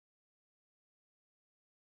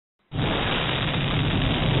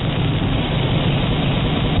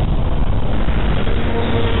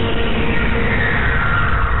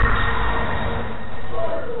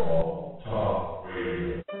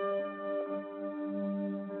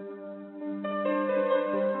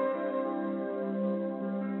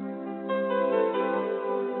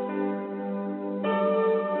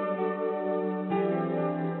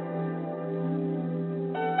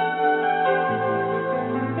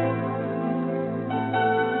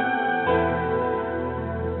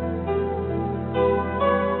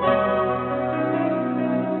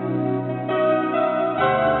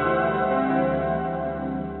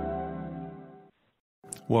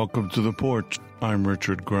Welcome to the Porch. I'm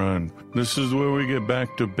Richard Grund. This is where we get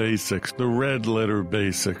back to basics, the red letter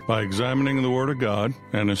basic, by examining the Word of God,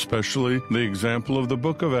 and especially the example of the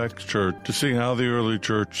Book of Acts Church, to see how the early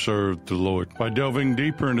church served the Lord. By delving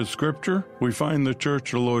deeper into Scripture, we find the church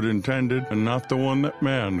the Lord intended and not the one that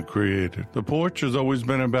man created. The Porch has always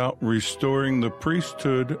been about restoring the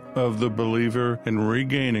priesthood of the believer and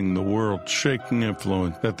regaining the world-shaking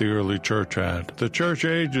influence that the early church had. The church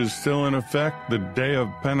age is still in effect. The day of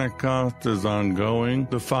Pentecost is ongoing.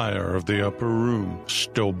 The fire of the upper room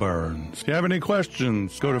still burns. If you have any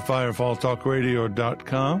questions, go to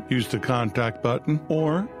firefalltalkradio.com, use the contact button,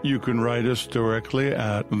 or you can write us directly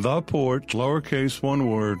at the Porch, lowercase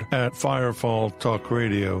one word, at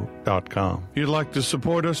firefalltalkradio.com. If you'd like to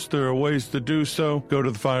support us, there are ways to do so. Go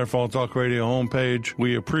to the Firefall Talk Radio homepage.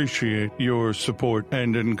 We appreciate your support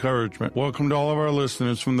and encouragement. Welcome to all of our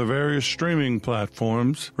listeners from the various streaming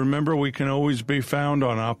platforms. Remember, we can always be found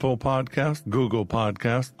on Apple Podcasts, Google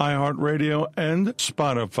Podcasts, iHeartRadio, and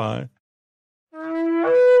Spotify.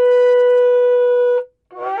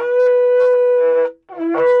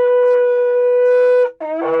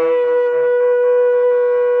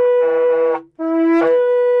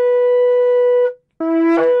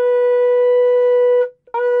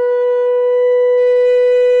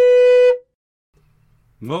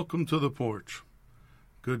 Welcome to the Porch.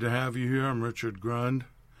 Good to have you here. I'm Richard Grund.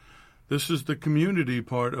 This is the community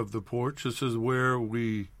part of the Porch. This is where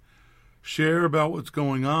we share about what's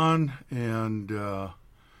going on and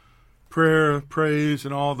prayer, praise,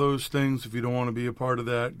 and all those things. If you don't want to be a part of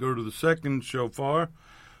that, go to the second shofar.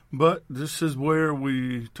 But this is where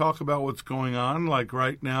we talk about what's going on. Like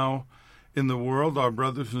right now in the world, our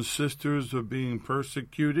brothers and sisters are being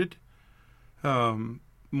persecuted.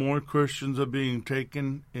 More Christians are being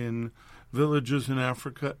taken in villages in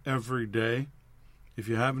Africa every day. If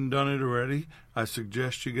you haven't done it already, I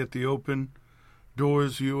suggest you get the Open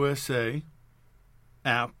Doors USA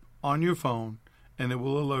app on your phone, and it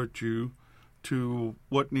will alert you to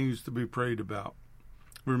what needs to be prayed about.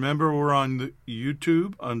 Remember, we're on the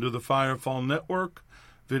YouTube under the Firefall Network.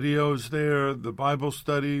 Videos there, the Bible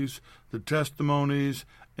studies, the testimonies,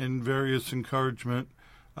 and various encouragement,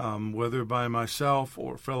 whether by myself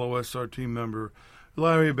or fellow SRT member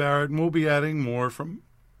Larry Barrett. And we'll be adding more from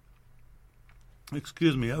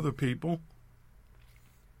other people.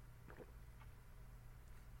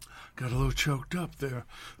 Got a little choked up there.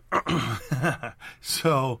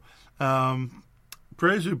 So,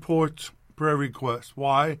 praise reports, prayer requests.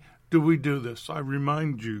 Why do we do this? I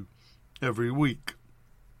remind you every week.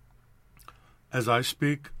 As I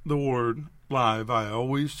speak the word live, I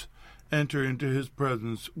always enter into his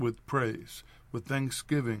presence with praise, with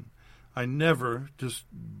thanksgiving. I never just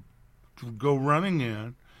go running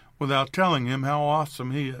in without telling him how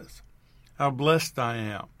awesome he is, how blessed I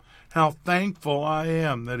am, how thankful I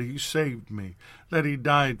am that he saved me, that he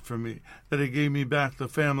died for me, that he gave me back the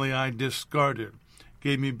family I discarded,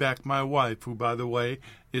 gave me back my wife, who, by the way,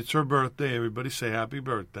 it's her birthday. Everybody say happy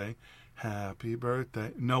birthday. Happy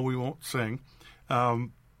birthday. No, we won't sing.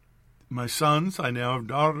 My sons, I now have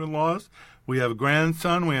daughter-in-laws. We have a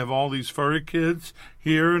grandson. We have all these furry kids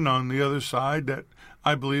here and on the other side that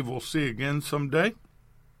I believe we'll see again someday.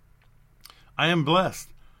 I am blessed.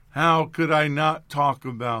 How could I not talk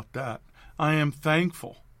about that? I am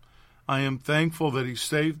thankful. I am thankful that he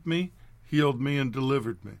saved me, healed me, and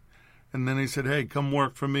delivered me. And then he said, hey, come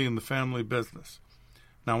work for me in the family business.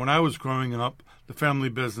 Now, when I was growing up, the family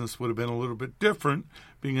business would have been a little bit different,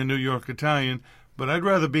 being a New York Italian, but I'd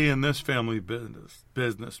rather be in this family business,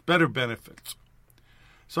 better benefits.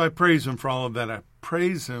 So I praise him for all of that. I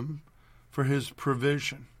praise him for his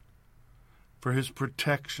provision, for his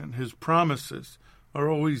protection. His promises are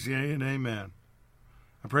always yea and amen.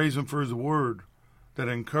 I praise him for his word that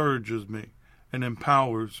encourages me and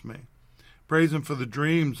empowers me. Praise him for the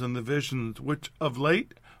dreams and the visions, which of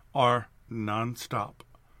late are nonstop.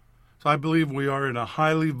 So I believe we are in a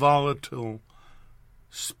highly volatile,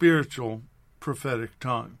 spiritual, prophetic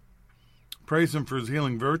time. Praise him for his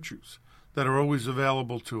healing virtues that are always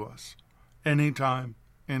available to us, anytime,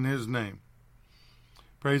 in his name.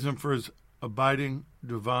 Praise him for his abiding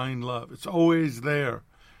divine love. It's always there.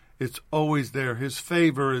 It's always there. His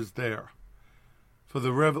favor is there. For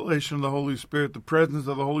the revelation of the Holy Spirit, the presence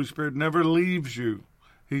of the Holy Spirit never leaves you.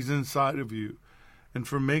 He's inside of you. And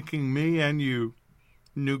for making me and you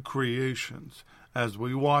new creations as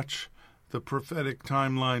we watch the prophetic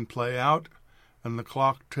timeline play out and the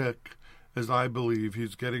clock tick, as I believe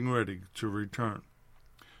he's getting ready to return.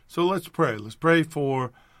 So let's pray. Let's pray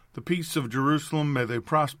for the peace of Jerusalem. May they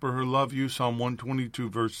prosper who love you. Psalm 122,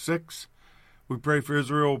 verse 6. We pray for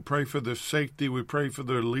Israel, pray for their safety, we pray for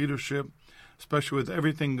their leadership, especially with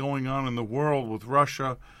everything going on in the world with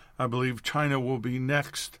Russia. I believe China will be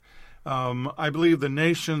next. I believe the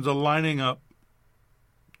nations are lining up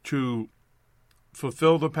to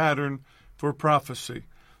fulfill the pattern for prophecy.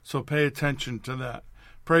 So pay attention to that.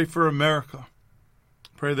 Pray for America.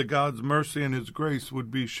 Pray that God's mercy and his grace would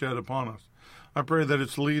be shed upon us. I pray that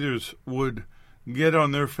its leaders would get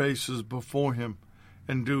on their faces before him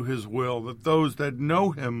and do his will, that those that know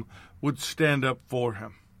him would stand up for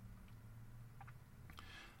him.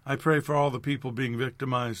 I pray for all the people being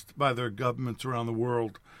victimized by their governments around the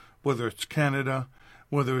world, whether it's Canada,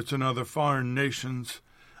 whether it's in other foreign nations.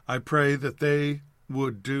 I pray that they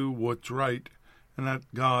would do what's right and that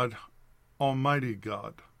God, Almighty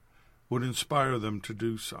God, would inspire them to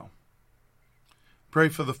do so. Pray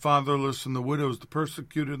for the fatherless and the widows, the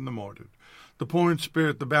persecuted and the martyred, the poor in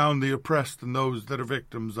spirit, the bound, the oppressed, and those that are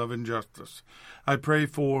victims of injustice. I pray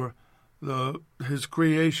for his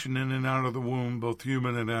creation in and out of the womb, both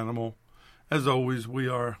human and animal. As always, we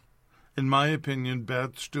are, in my opinion,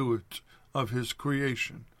 bad stewards of his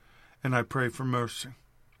creation, and I pray for mercy.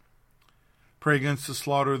 Pray against the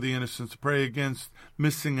slaughter of the innocents. Pray against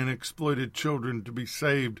missing and exploited children to be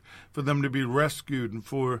saved, for them to be rescued, and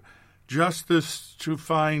for justice to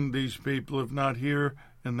find these people, if not here,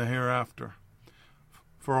 in the hereafter.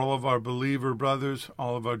 For all of our believer brothers,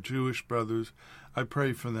 all of our Jewish brothers, I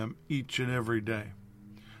pray for them each and every day.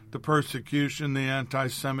 The persecution, the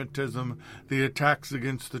anti-Semitism, the attacks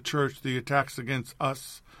against the church, the attacks against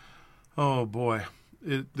us. Oh boy,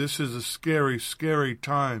 this is a scary, scary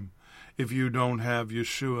time if you don't have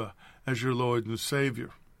Yeshua as your Lord and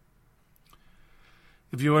Savior.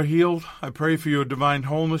 If you are healed, I pray for your divine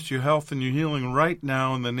wholeness, your health, and your healing right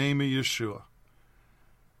now in the name of Yeshua.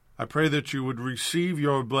 I pray that you would receive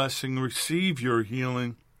your blessing, receive your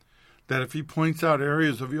healing, that if he points out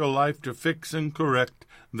areas of your life to fix and correct,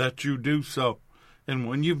 that you do so. And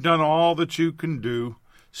when you've done all that you can do,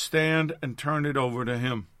 stand and turn it over to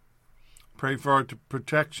him. Pray for our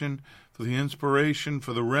protection, for the inspiration,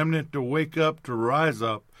 for the remnant to wake up, to rise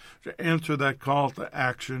up, to answer that call to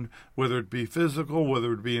action, whether it be physical,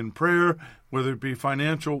 whether it be in prayer, whether it be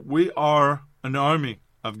financial. We are an army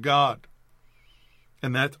of God,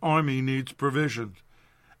 and that army needs provisions,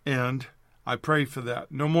 and I pray for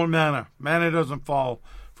that. No more manna. Manna doesn't fall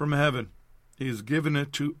from heaven. He's given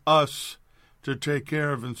it to us to take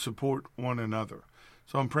care of and support one another.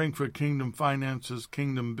 So I'm praying for kingdom finances,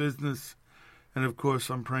 kingdom business, and of course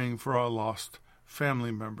I'm praying for our lost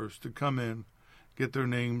family members to come in, get their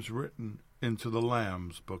names written into the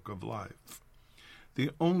Lamb's Book of Life. The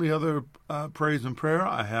only other praise and prayer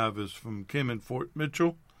I have is from Kim in Fort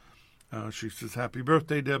Mitchell. She says, happy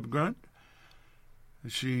birthday, Deb Grunt.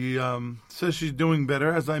 She says she's doing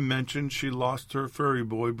better. As I mentioned, she lost her furry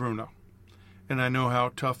boy, Bruno. And I know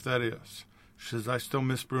how tough that is. She says, I still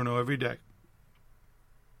miss Bruno every day.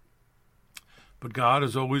 But God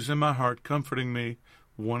is always in my heart, comforting me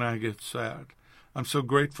when I get sad. I'm so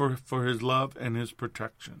grateful for his love and his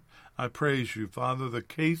protection. I praise you, Father. The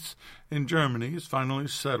case in Germany is finally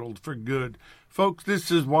settled for good. Folks, this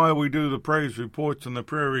is why we do the praise reports and the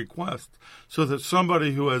prayer requests, so that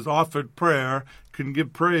somebody who has offered prayer can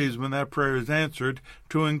give praise when that prayer is answered,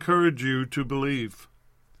 to encourage you to believe.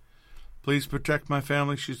 Please protect my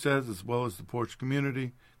family, she says, as well as the Porch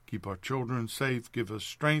community. Keep our children safe. Give us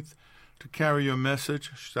strength to carry your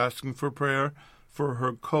message. She's asking for prayer for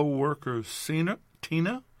her co-worker,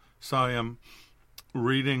 Tina. Sorry, I'm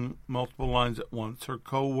reading multiple lines at once. Her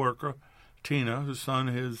co-worker, Tina, whose son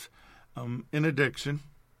is in addiction,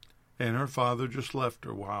 and her father just left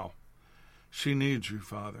her. Wow. She needs you,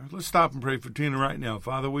 Father. Let's stop and pray for Tina right now.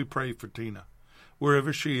 Father, we pray for Tina,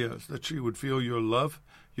 wherever she is, that she would feel your love,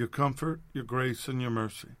 your comfort, your grace, and your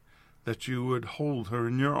mercy, that you would hold her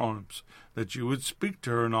in your arms, that you would speak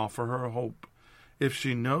to her and offer her hope. If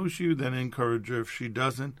she knows you, then encourage her. If she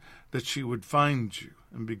doesn't, that she would find you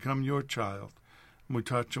and become your child. And we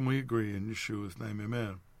touch and we agree in Yeshua's name,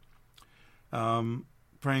 amen.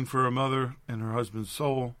 Praying for her mother and her husband's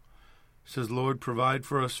soul. Says, Lord, provide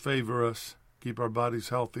for us, favor us, keep our bodies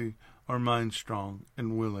healthy, our minds strong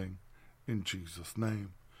and willing, in Jesus'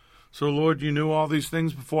 name. So, Lord, you knew all these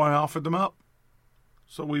things before I offered them up.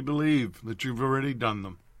 So we believe that you've already done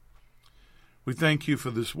them. We thank you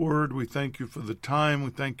for this word. We thank you for the time.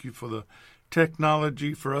 We thank you for the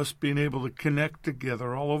technology, for us being able to connect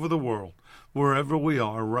together all over the world, wherever we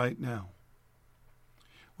are right now.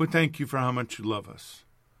 We thank you for how much you love us,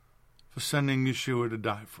 for sending Yeshua to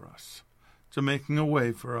die for us, to making a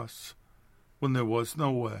way for us when there was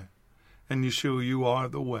no way. And Yeshua, you are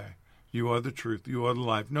the way. You are the truth. You are the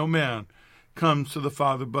life. No man comes to the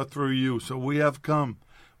Father but through you. So we have come.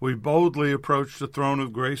 We boldly approach the throne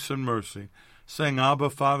of grace and mercy, saying, Abba,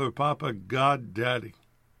 Father, Papa, God, Daddy.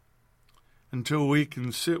 Until we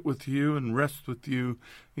can sit with you and rest with you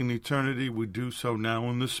in eternity, we do so now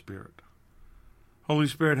in the Spirit. Holy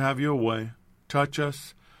Spirit, have your way. Touch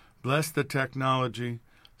us. Bless the technology.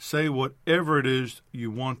 Say whatever it is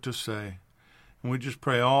you want to say. And we just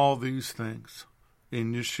pray all these things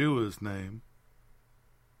in Yeshua's name.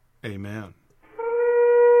 Amen.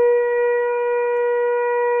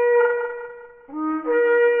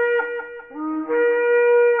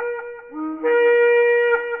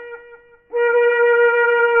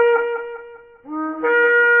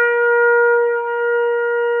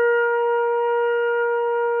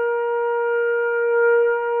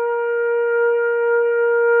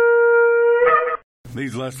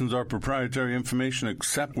 These lessons are proprietary information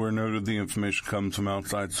except where noted the information comes from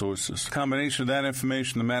outside sources. The combination of that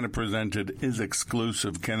information, the matter presented, is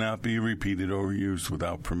exclusive, cannot be repeated or used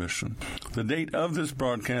without permission. The date of this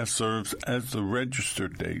broadcast serves as the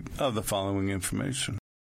registered date of the following information.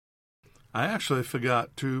 I actually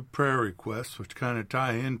forgot 2 prayer requests, which kind of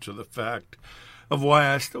tie into the fact of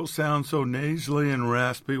why I still sound so nasally and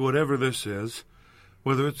raspy, whatever this is.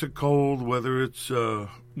 Whether it's a cold, whether it's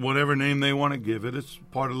whatever name they want to give it, it's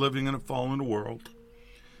part of living in a fallen world.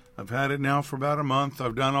 I've had it now for about a month.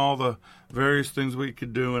 I've done all the various things we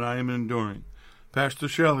could do, and I am enduring. Pastor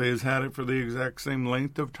Shelley has had it for the exact same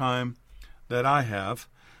length of time that I have,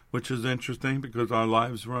 which is interesting because our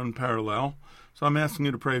lives run parallel. So I'm asking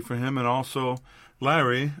you to pray for him. And also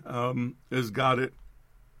Larry has got it,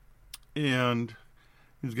 and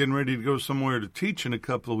he's getting ready to go somewhere to teach in a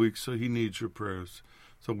couple of weeks, so he needs your prayers.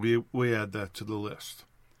 So we add that to the list.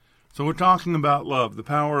 So we're talking about love, the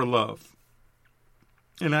power of love.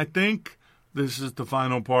 And I think this is the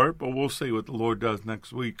final part, but we'll see what the Lord does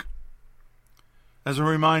next week. As a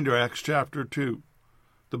reminder, Acts chapter 2.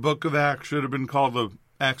 The book of Acts should have been called the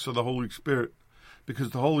Acts of the Holy Spirit,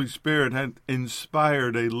 because the Holy Spirit had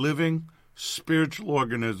inspired a living spiritual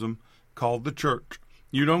organism called the church.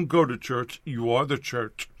 You don't go to church, you are the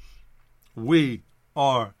church. We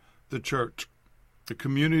are the church, the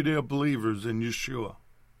community of believers in Yeshua.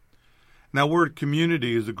 Now, word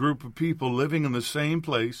community is a group of people living in the same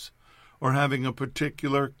place or having a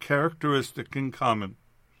particular characteristic in common,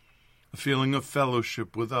 a feeling of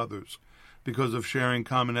fellowship with others because of sharing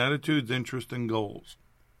common attitudes, interests, and goals.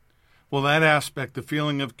 Well, that aspect, the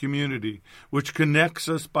feeling of community, which connects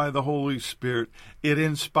us by the Holy Spirit, it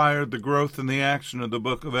inspired the growth and the action of the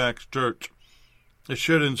book of Acts Church. It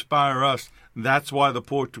should inspire us. That's why the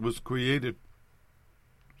Porch was created.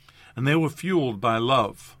 And they were fueled by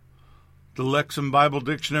love. The Lexham Bible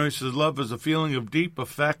Dictionary says love is a feeling of deep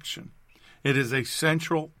affection. It is a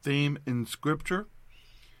central theme in Scripture,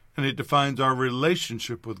 and it defines our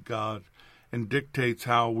relationship with God and dictates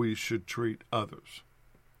how we should treat others.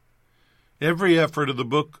 Every effort of the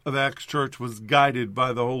book of Acts Church was guided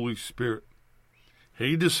by the Holy Spirit.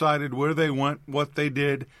 He decided where they went, what they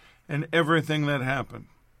did, and everything that happened.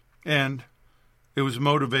 And it was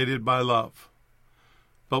motivated by love.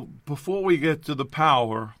 But before we get to the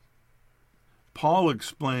power, Paul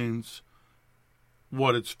explains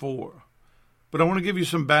what it's for. But I want to give you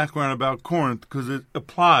some background about Corinth because it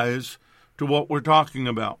applies to what we're talking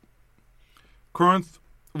about. Corinth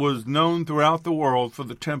was known throughout the world for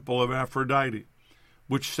the temple of Aphrodite,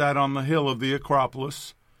 which sat on the hill of the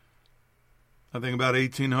Acropolis, I think about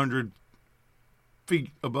 1,800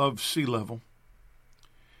 feet above sea level.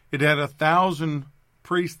 It had 1,000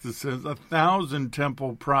 priestesses, 1,000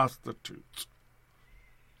 temple prostitutes.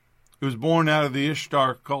 It was born out of the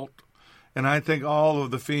Ishtar cult, and I think all of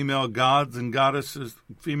the female gods and goddesses,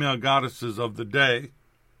 female goddesses of the day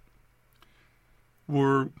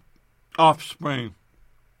were offspring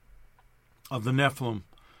of the Nephilim.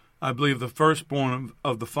 I believe the firstborn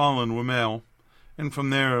of the fallen were male, and from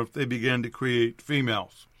there they began to create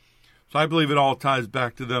females. So I believe it all ties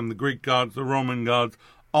back to them. The Greek gods, the Roman gods,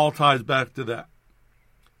 all ties back to that.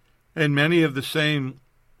 And many of the same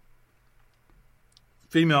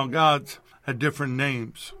female gods had different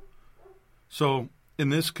names. So in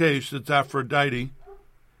this case, it's Aphrodite,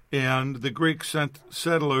 and the Greek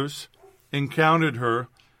settlers encountered her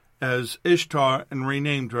as Ishtar and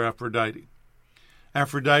renamed her Aphrodite.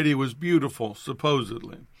 Aphrodite was beautiful,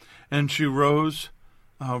 supposedly, and she rose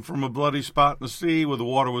from a bloody spot in the sea where the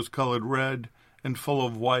water was colored red and full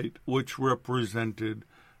of white, which represented,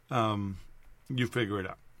 you figure it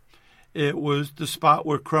out. It was the spot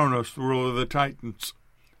where Kronos, the ruler of the Titans,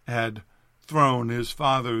 had thrown his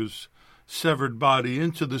father's severed body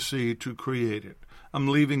into the sea to create it. I'm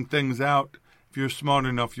leaving things out If you're smart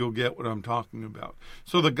enough, you'll get what I'm talking about.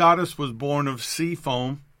 So the goddess was born of sea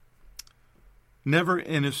foam, never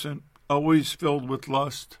innocent, always filled with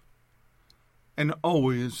lust, and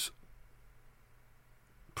always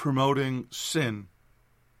promoting sin.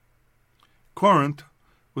 Corinth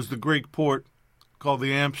was the Greek port called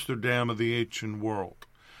the Amsterdam of the ancient world.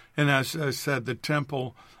 And as I said, the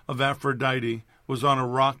temple of Aphrodite was on a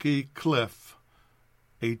rocky cliff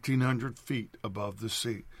 1,800 feet above the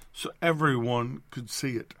sea, so everyone could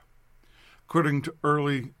see it. According to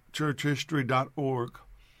earlychurchhistory.org,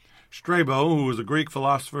 Strabo, who was a Greek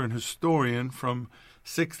philosopher and historian from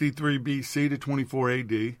 63 BC to 24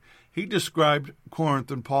 AD, he described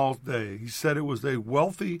Corinth in Paul's day. He said it was a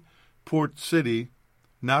wealthy port city,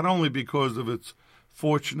 not only because of its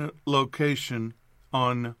fortunate location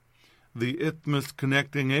on the isthmus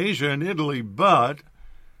connecting Asia and Italy, but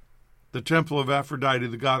the temple of Aphrodite,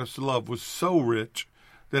 the goddess of love, was so rich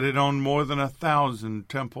that it owned more than 1,000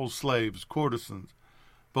 temple slaves, courtesans,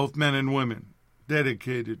 both men and women,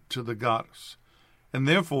 dedicated to the goddess. And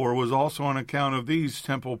therefore was also on account of these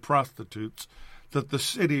temple prostitutes that the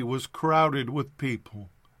city was crowded with people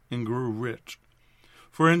and grew rich.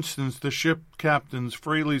 For instance, the ship captains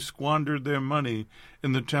freely squandered their money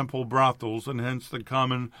in the temple brothels, and hence the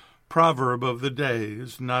common proverb of the day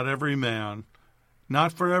is not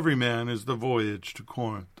for every man is the voyage to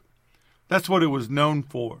Corinth. That's what it was known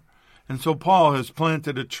for. And so Paul has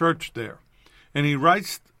planted a church there. And he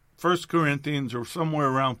writes 1 Corinthians or somewhere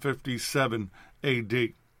around 57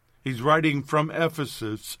 AD. He's writing from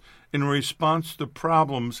Ephesus in response to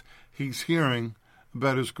problems he's hearing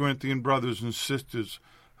about his Corinthian brothers and sisters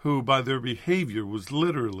who, by their behavior, was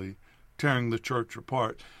literally tearing the church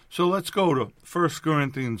apart. So let's go to 1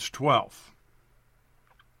 Corinthians 12.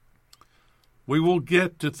 We will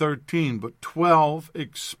get to 13, but 12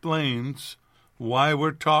 explains why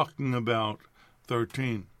we're talking about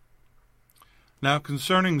 13. Now,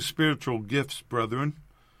 concerning spiritual gifts, brethren,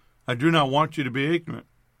 I do not want you to be ignorant.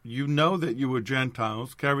 You know that you were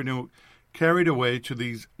Gentiles, carried away to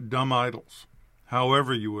these dumb idols,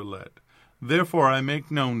 however you were led. Therefore I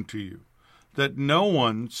make known to you that no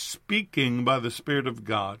one speaking by the Spirit of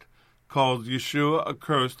God calls Yeshua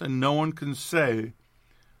accursed, and no one can say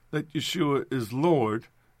that Yeshua is Lord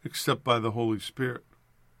except by the Holy Spirit.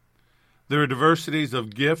 There are diversities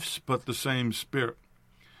of gifts, but the same Spirit.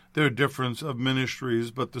 There are differences of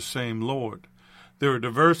ministries, but the same Lord. There are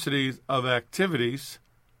diversities of activities,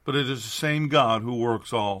 but it is the same God who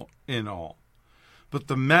works all in all. But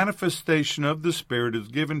the manifestation of the Spirit is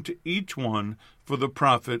given to each one for the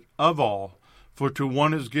profit of all. For to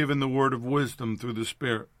one is given the word of wisdom through the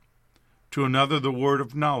Spirit, to another the word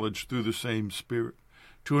of knowledge through the same Spirit,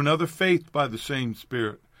 to another faith by the same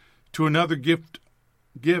Spirit, to another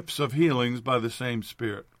gifts of healings by the same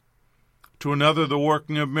Spirit, to another the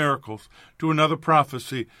working of miracles, to another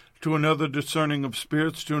prophecy, to another discerning of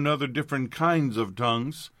spirits, to another different kinds of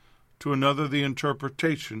tongues, to another the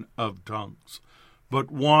interpretation of tongues. But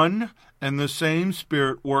one and the same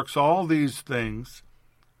Spirit works all these things,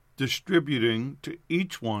 distributing to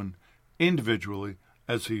each one individually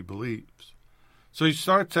as he believes. So he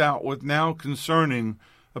starts out with now concerning,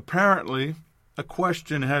 apparently, a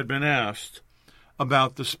question had been asked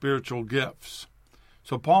about the spiritual gifts.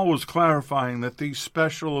 So Paul was clarifying that these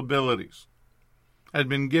special abilities had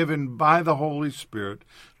been given by the Holy Spirit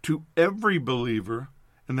to every believer,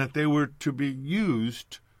 and that they were to be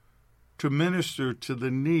used to minister to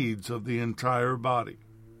the needs of the entire body.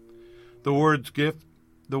 The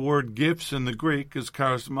word gifts in the Greek is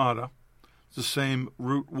charismata. It's the same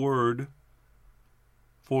root word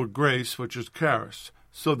for grace, which is charis.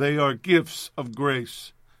 So they are gifts of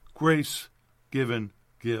grace, grace-given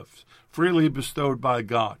gifts, freely bestowed by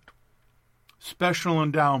God. Special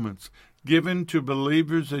endowments given to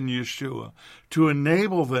believers in Yeshua to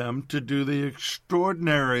enable them to do the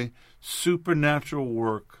extraordinary supernatural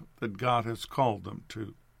work that God has called them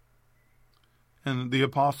to. And the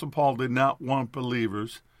Apostle Paul did not want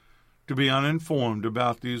believers to be uninformed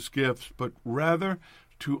about these gifts, but rather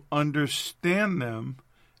to understand them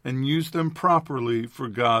and use them properly for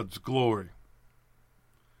God's glory.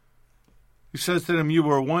 He says to them, you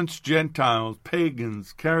were once Gentiles,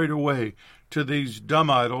 pagans, carried away to these dumb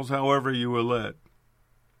idols, however you were led.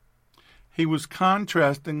 He was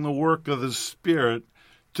contrasting the work of the Spirit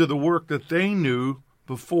to the work that they knew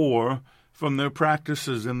before from their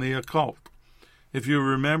practices in the occult. If you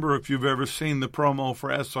remember, if you've ever seen the promo for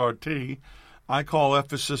SRT, I call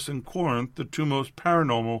Ephesus and Corinth the two most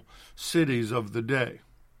paranormal cities of the day.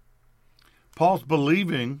 Paul's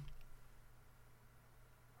believing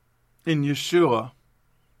in Yeshua,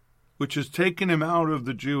 which has taken him out of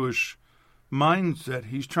the Jewish mindset.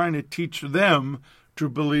 He's trying to teach them to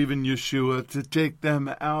believe in Yeshua, to take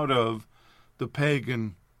them out of the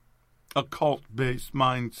pagan, occult-based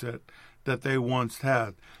mindset that they once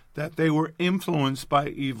had, that they were influenced by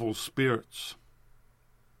evil spirits.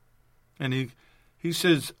 And he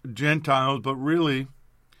says Gentiles, but really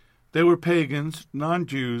they were pagans,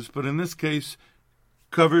 non-Jews, but in this case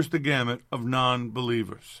covers the gamut of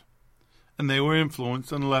non-believers. And they were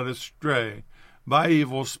influenced and led astray by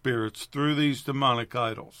evil spirits through these demonic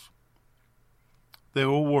idols. They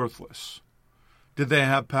were worthless. Did they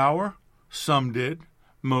have power? Some did.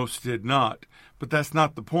 Most did not. But that's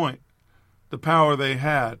not the point. The power they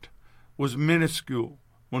had was minuscule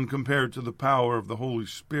when compared to the power of the Holy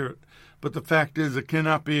Spirit. But the fact is, it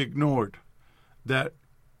cannot be ignored that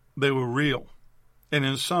they were real. And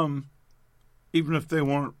in some, even if they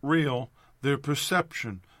weren't real, their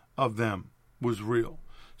perception of them was real.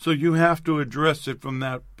 So you have to address it from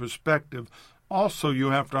that perspective. Also,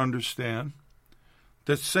 you have to understand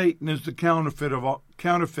that Satan is the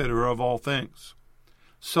counterfeiter of all things.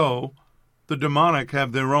 So the demonic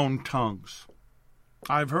have their own tongues.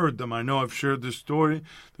 I've heard them. I know I've shared this story.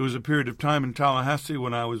 There was a period of time in Tallahassee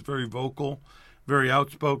when I was very vocal, very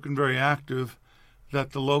outspoken, very active,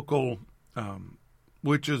 that the local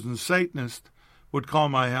witches and Satanists would call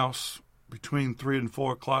my house between 3 and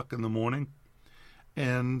 4 o'clock in the morning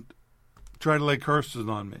and try to lay curses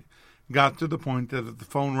on me. Got to the point that if the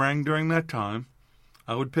phone rang during that time,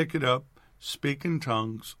 I would pick it up, speak in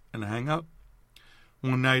tongues, and hang up.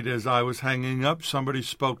 One night as I was hanging up, somebody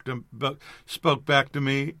spoke back to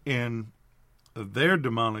me in their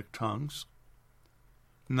demonic tongues,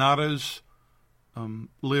 not as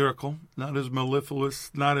lyrical, not as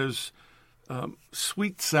mellifluous, not as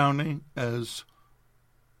sweet-sounding as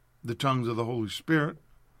the tongues of the Holy Spirit.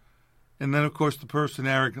 And then, of course, the person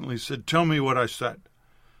arrogantly said, "Tell me what I said."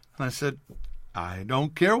 And I said, "I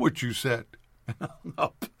don't care what you said."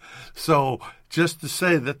 So just to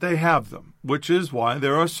say that they have them, which is why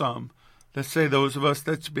there are some that say those of us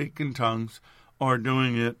that speak in tongues are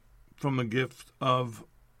doing it from the gift of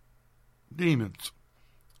demons,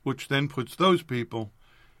 which then puts those people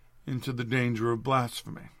into the danger of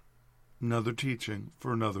blasphemy. Another teaching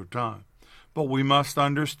for another time. But we must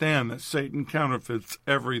understand that Satan counterfeits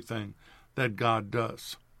everything that God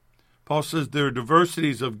does. Paul says there are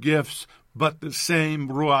diversities of gifts, but the same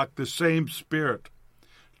Ruach, the same Spirit.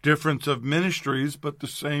 Difference of ministries, but the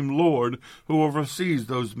same Lord who oversees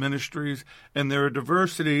those ministries. And there are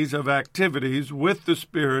diversities of activities with the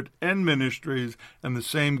Spirit and ministries, and the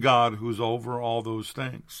same God who's over all those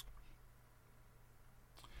things.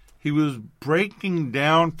 He was breaking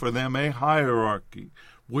down for them a hierarchy,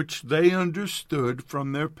 which they understood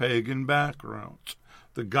from their pagan backgrounds.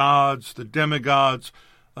 The gods, the demigods,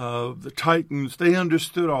 the titans, they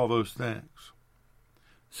understood all those things.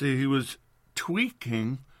 See, he was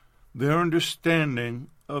tweaking their understanding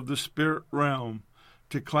of the spirit realm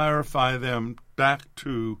to clarify them back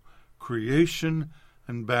to creation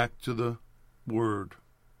and back to the Word.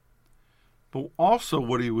 But also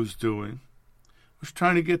what he was doing was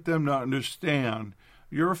trying to get them to understand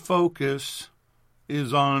your focus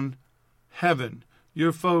is on heaven.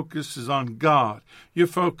 Your focus is on God. Your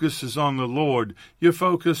focus is on the Lord. Your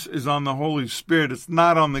focus is on the Holy Spirit. It's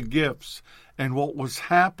not on the gifts. And what was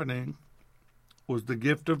happening was the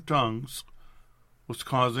gift of tongues was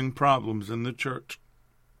causing problems in the church.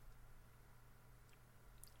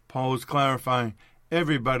 Paul was clarifying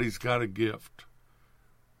everybody's got a gift,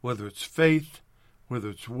 whether it's faith, whether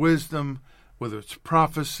it's wisdom, whether it's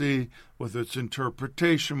prophecy, whether it's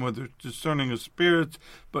interpretation, whether it's discerning of spirits,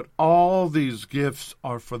 but all these gifts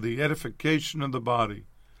are for the edification of the body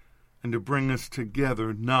and to bring us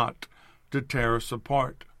together, not to tear us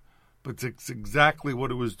apart. But it's exactly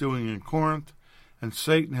what it was doing in Corinth, and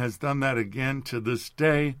Satan has done that again to this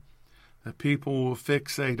day, that people will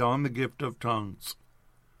fixate on the gift of tongues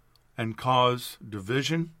and cause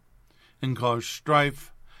division and cause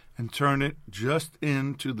strife and turn it just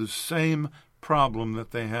into the same problem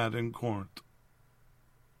that they had in Corinth.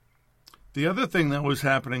 The other thing that was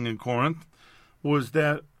happening in Corinth was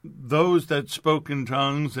that those that spoke in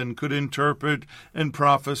tongues and could interpret and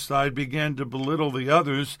prophesied began to belittle the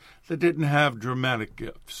others that didn't have dramatic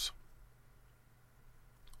gifts.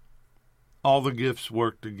 All the gifts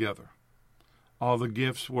work together. All the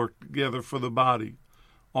gifts work together for the body.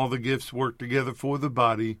 All the gifts work together for the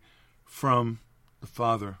body from the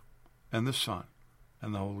Father and the Son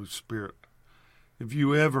and the Holy Spirit. If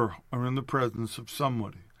you ever are in the presence of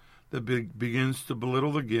somebody that begins to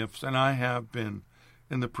belittle the gifts, and I have been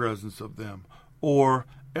in the presence of them, or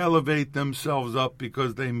elevate themselves up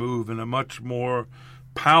because they move in a much more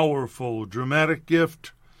powerful, dramatic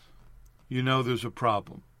gift, you know there's a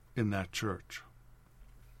problem in that church.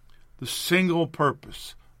 The single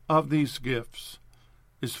purpose of these gifts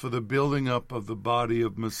is for the building up of the body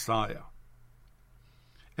of Messiah.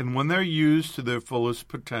 And when they're used to their fullest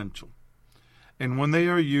potential, and when they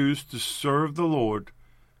are used to serve the Lord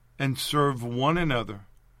and serve one another,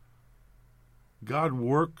 God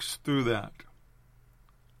works through that.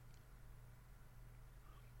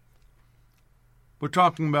 We're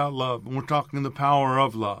talking about love, and we're talking the power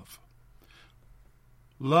of love.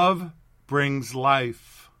 Love brings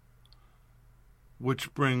life,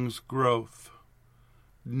 which brings growth.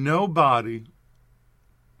 No body,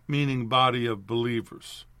 meaning body of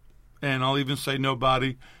believers, and I'll even say no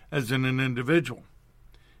body as in an individual,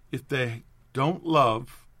 if they don't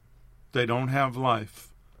love, they don't have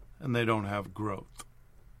life, and they don't have growth.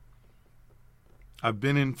 I've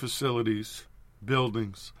been in facilities,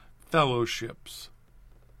 buildings, fellowships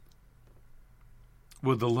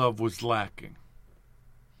where the love was lacking.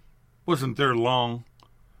 Wasn't there long,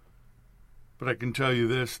 but I can tell you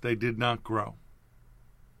this, they did not grow.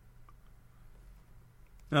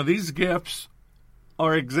 Now these gifts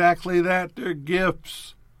are exactly that, they're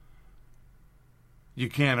gifts. You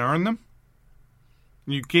can't earn them.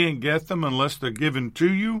 You can't get them unless they're given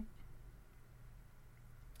to you.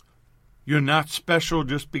 You're not special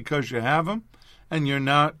just because you have them, and you're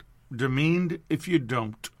not demeaned if you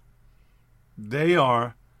don't. They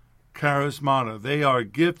are charismata. They are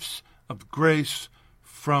gifts of grace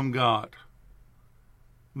from God.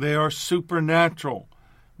 They are supernatural,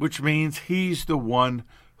 which means He's the one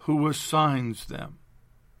who assigns them.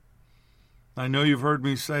 I know you've heard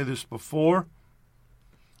me say this before.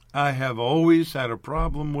 I have always had a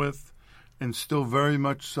problem with, and still very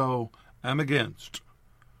much so am against,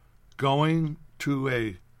 going to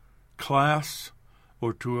a class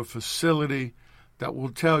or to a facility that will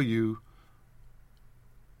tell you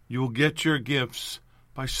you'll get your gifts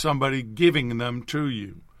by somebody giving them to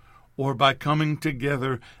you, or by coming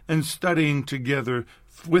together and studying together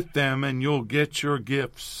with them and you'll get your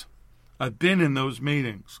gifts. I've been in those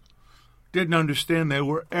meetings. Didn't understand they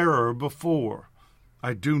were error before.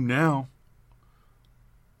 I do now.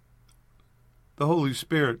 The Holy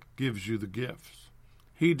Spirit gives you the gifts.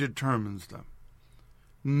 He determines them.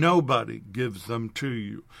 Nobody gives them to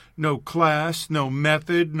you. No class, no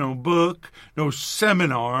method, no book, no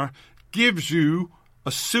seminar gives you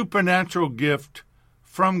a supernatural gift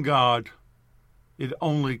from God. It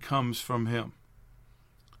only comes from Him.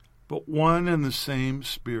 But one and the same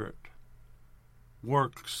Spirit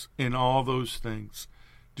works in all those things,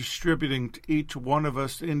 distributing to each one of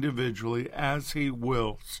us individually as He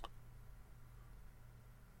wills,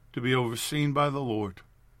 to be overseen by the Lord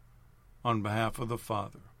on behalf of the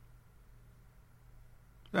Father.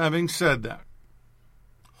 Having said that,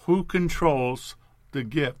 who controls the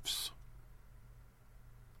gifts?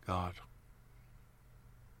 God.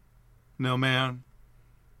 No man,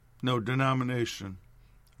 no denomination,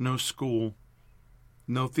 no school,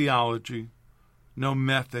 no theology, no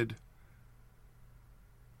method.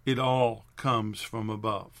 It all comes from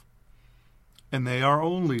above. And they are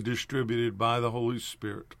only distributed by the Holy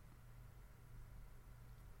Spirit.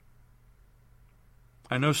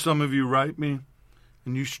 I know some of you write me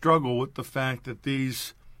and you struggle with the fact that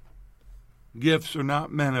these gifts are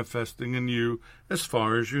not manifesting in you as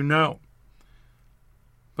far as you know.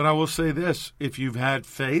 But I will say this, if you've had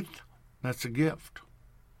faith, that's a gift.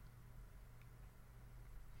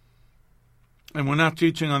 And we're not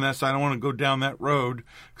teaching on that, so I don't want to go down that road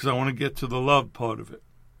because I want to get to the love part of it.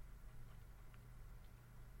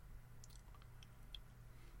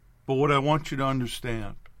 But what I want you to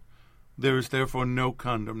understand, there is therefore no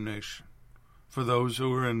condemnation for those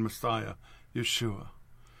who are in Messiah, Yeshua.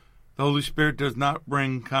 The Holy Spirit does not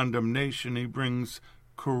bring condemnation. He brings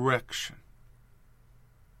correction.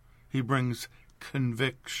 He brings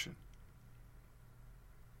conviction.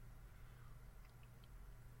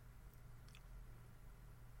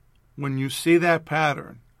 When you see that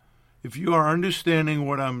pattern, if you are understanding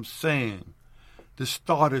what I'm saying, this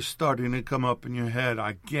thought is starting to come up in your head.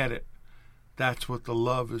 I get it. That's what the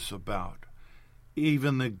love is about.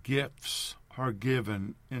 Even the gifts are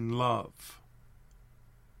given in love.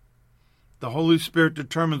 The Holy Spirit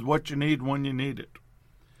determines what you need when you need it.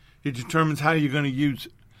 He determines how you're going to use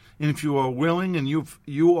it. And if you are willing and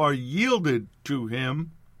you are yielded to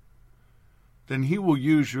Him, then He will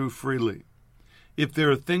use you freely. If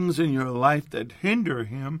there are things in your life that hinder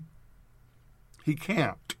Him, He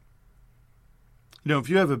can't. You know, if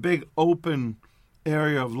you have a big open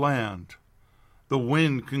area of land, the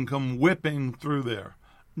wind can come whipping through there.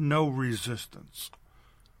 No resistance.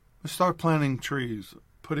 Start planting trees,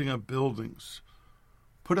 putting up buildings,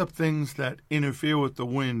 put up things that interfere with the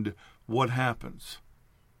wind. What happens?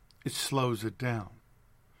 It slows it down.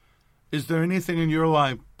 Is there anything in your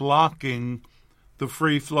life blocking the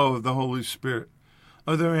free flow of the Holy Spirit?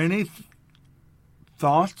 Are there any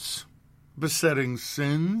thoughts, besetting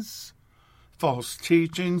sins, false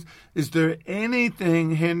teachings? Is there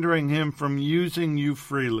anything hindering him from using you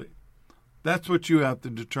freely? That's what you have to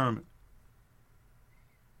determine.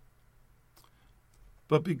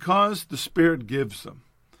 But because the Spirit gives them,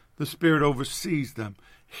 the Spirit oversees them,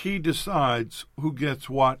 he decides who gets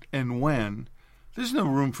what and when. There's no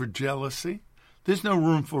room for jealousy. There's no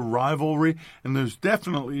room for rivalry. And there's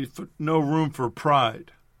definitely no room for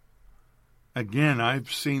pride. Again,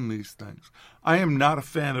 I've seen these things. I am not a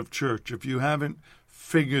fan of church, if you haven't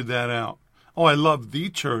figured that out. Oh, I love the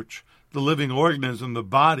church, the living organism, the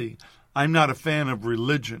body. I'm not a fan of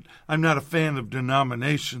religion. I'm not a fan of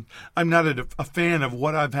denomination. I'm not a fan of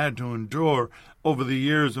what I've had to endure over the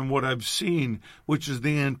years and what I've seen, which is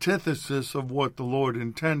the antithesis of what the Lord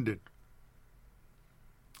intended.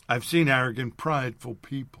 I've seen arrogant, prideful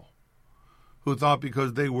people who thought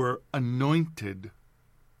because they were anointed,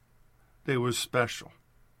 they were special.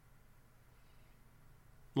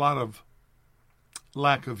 A lot of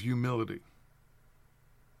lack of humility.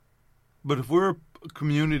 But if we're a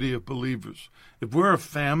community of believers, if we're a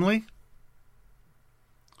family,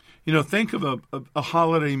 think of a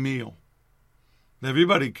holiday meal.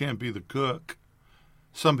 Everybody can't be the cook.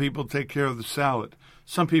 Some people take care of the salad.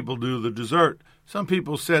 Some people do the dessert. Some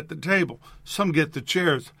people set the table. Some get the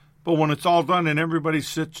chairs. But when it's all done and everybody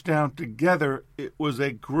sits down together, it was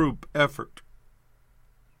a group effort.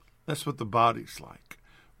 That's what the body's like.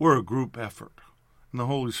 We're a group effort. And the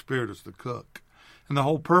Holy Spirit is the cook. And the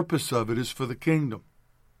whole purpose of it is for the kingdom.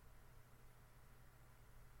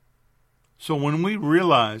 So when we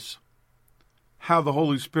realize how the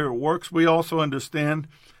Holy Spirit works, we also understand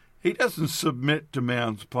he doesn't submit to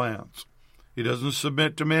man's plans. He doesn't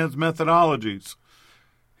submit to man's methodologies.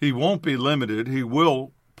 He won't be limited. He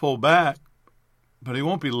will pull back, but he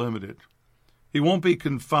won't be limited. He won't be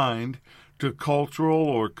confined to cultural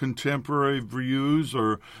or contemporary views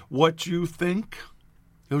or what you think.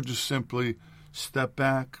 He'll just simply step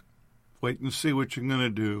back, wait and see what you're going to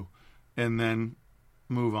do, and then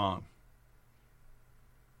move on.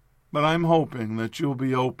 But I'm hoping that you'll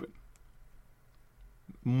be open.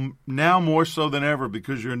 Now more so than ever,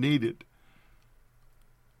 because you're needed,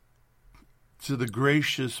 to the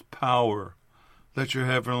gracious power that your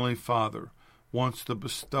Heavenly Father wants to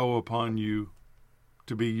bestow upon you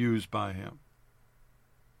to be used by him.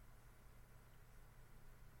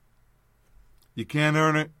 You can't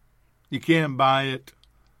earn it. You can't buy it.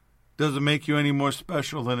 Doesn't make you any more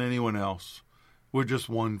special than anyone else. We're just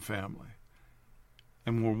one family.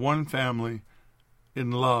 And we're one family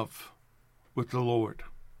in love with the Lord.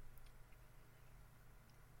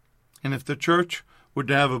 And if the church were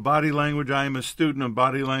to have a body language, I am a student of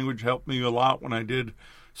body language, helped me a lot when I did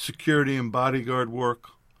security and bodyguard work.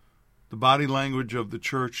 The body language of the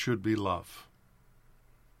church should be love.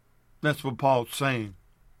 That's what Paul's saying.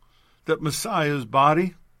 That Messiah's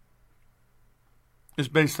body is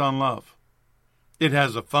based on love. It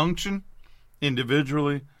has a function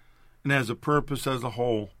individually and has a purpose as a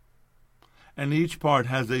whole. And each part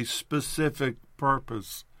has a specific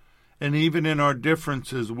purpose. And even in our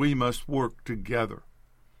differences, we must work together.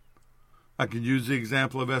 I could use the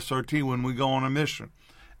example of SRT when we go on a mission.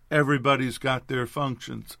 Everybody's got their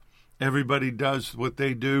functions. Everybody does what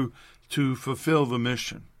they do to fulfill the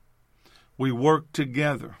mission. We work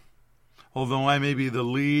together. Although I may be the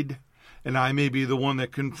lead, and I may be the one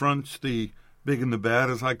that confronts the big and the bad,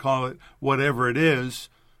 as I call it, whatever it is,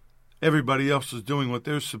 everybody else is doing what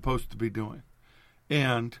they're supposed to be doing.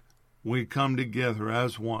 And we come together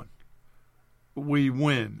as one. We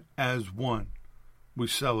win as one. We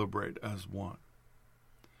celebrate as one.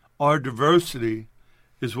 Our diversity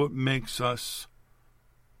is what makes us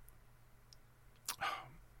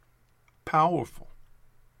powerful.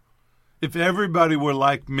 If everybody were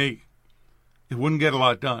like me, it wouldn't get a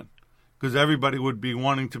lot done, because everybody would be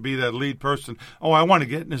wanting to be that lead person. Oh, I want to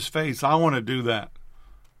get in his face. I want to do that.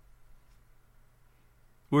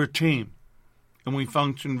 We're a team, and we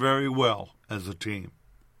function very well as a team.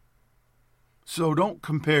 So don't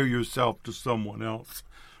compare yourself to someone else.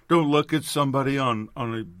 Don't look at somebody on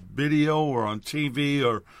a video or on TV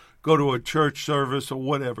or go to a church service or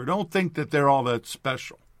whatever. Don't think that they're all that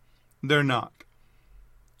special. They're not.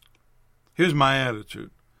 Here's my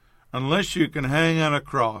attitude. Unless you can hang on a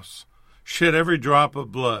cross, shed every drop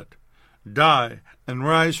of blood, die, and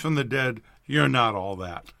rise from the dead, you're not all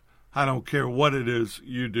that. I don't care what it is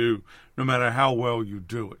you do, no matter how well you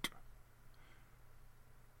do it.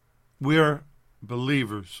 We are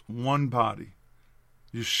believers, one body.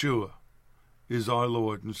 Yeshua is our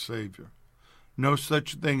Lord and Savior. No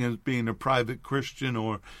such thing as being a private Christian,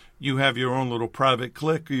 or you have your own little private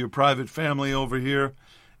clique or your private family over here.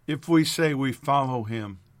 If we say we follow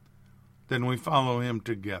him, then we follow him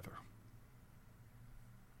together.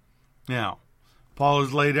 Now, Paul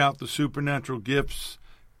has laid out the supernatural gifts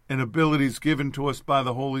and abilities given to us by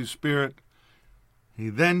the Holy Spirit. He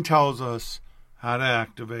then tells us how to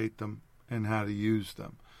activate them and how to use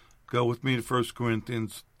them. Go with me to 1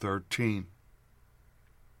 Corinthians 13.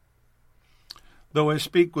 Though I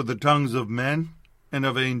speak with the tongues of men and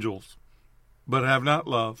of angels, but have not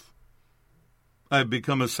love, I have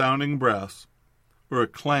become a sounding brass or a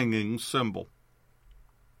clanging cymbal.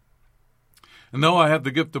 And though I have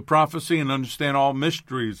the gift of prophecy and understand all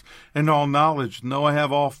mysteries and all knowledge, and though I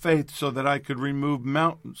have all faith so that I could remove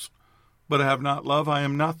mountains, but I have not love, I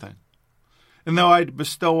am nothing. And though I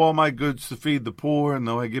bestow all my goods to feed the poor, and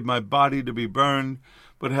though I give my body to be burned,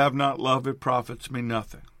 but have not love, it profits me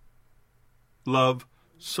nothing. Love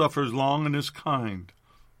suffers long and is kind.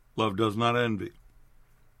 Love does not envy.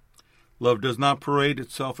 Love does not parade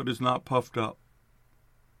itself. It is not puffed up.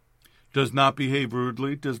 Does not behave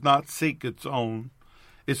rudely, does not seek its own,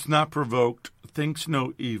 is not provoked, thinks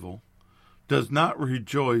no evil, does not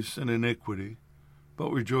rejoice in iniquity,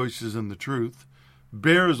 but rejoices in the truth,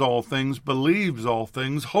 bears all things, believes all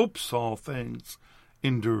things, hopes all things,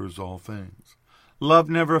 endures all things. Love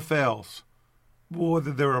never fails.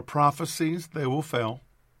 Whether there are prophecies, they will fail.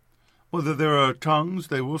 Whether there are tongues,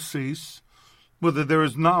 they will cease. Whether there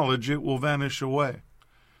is knowledge, it will vanish away.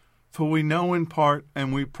 For we know in part,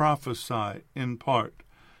 and we prophesy in part.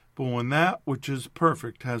 But when that which is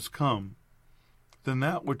perfect has come, then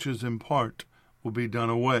that which is in part will be done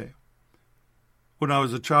away. When I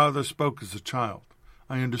was a child, I spoke as a child.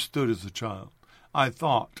 I understood as a child. I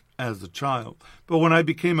thought as a child. But when I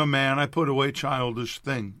became a man, I put away childish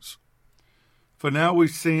things. For now we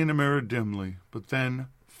see in a mirror dimly, but then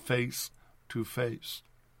face to face.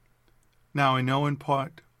 Now I know in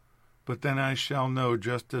part, but then I shall know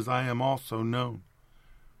just as I am also known.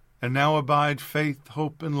 And now abide faith,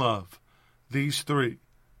 hope, and love, these three,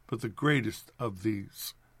 but the greatest of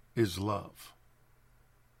these is love.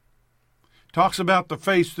 Talks about the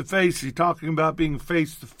face-to-face. He's talking about being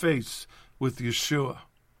face-to-face with Yeshua.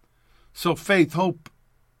 So faith, hope,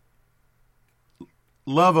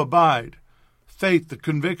 love abide. Faith, the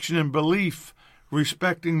conviction and belief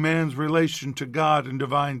respecting man's relation to God and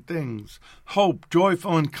divine things. Hope,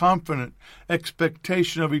 joyful and confident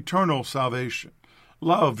expectation of eternal salvation.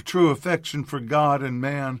 Love, true affection for God and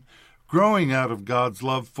man, growing out of God's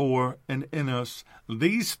love for and in us.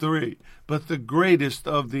 These three, but the greatest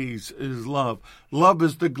of these is love. Love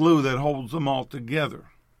is the glue that holds them all together.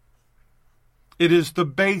 It is the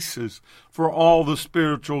basis for all the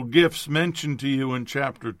spiritual gifts mentioned to you in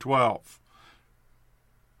chapter 12.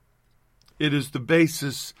 It is the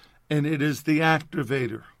basis and it is the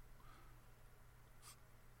activator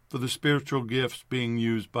for the spiritual gifts being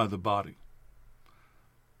used by the body.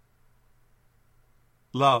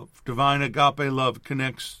 Love, divine agape love,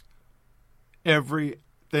 connects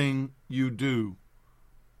everything you do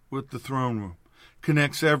with the throne room,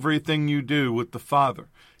 connects everything you do with the Father,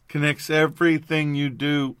 connects everything you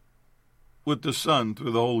do with the Son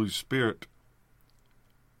through the Holy Spirit.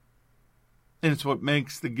 And it's what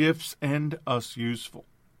makes the gifts and us useful.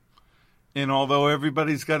 And although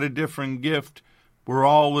everybody's got a different gift, we're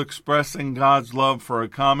all expressing God's love for a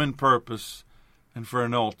common purpose and for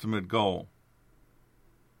an ultimate goal.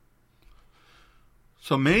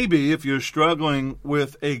 So maybe if you're struggling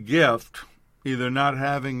with a gift, either not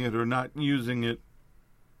having it or not using it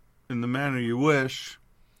in the manner you wish,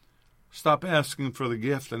 stop asking for the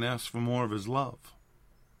gift and ask for more of His love.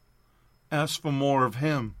 Ask for more of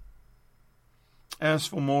Him.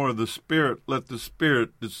 Ask for more of the Spirit. Let the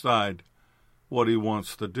Spirit decide what He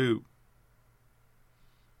wants to do.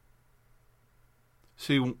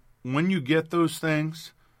 See, when you get those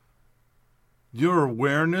things, your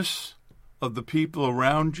awareness of the people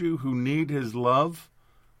around you who need His love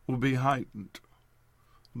will be heightened.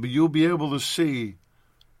 But you'll be able to see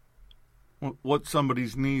what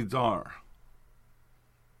somebody's needs are.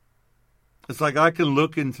 It's like I can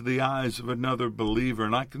look into the eyes of another believer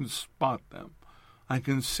and I can spot them. I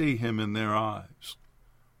can see Him in their eyes.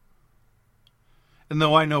 And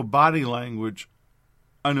though I know body language,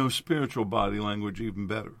 I know spiritual body language even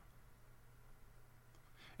better.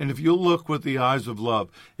 And if you look with the eyes of love,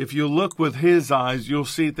 if you look with His eyes, you'll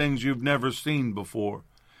see things you've never seen before.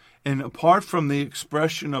 And apart from the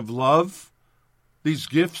expression of love, these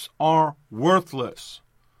gifts are worthless.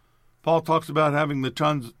 Paul talks about having the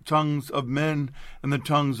tongues of men and the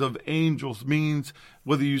tongues of angels. Means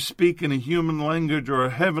whether you speak in a human language or a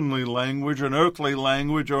heavenly language, an earthly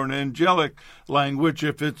language or an angelic language,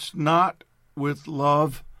 if it's not with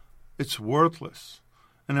love, it's worthless.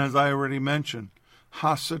 And as I already mentioned,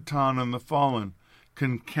 Hasatan and the fallen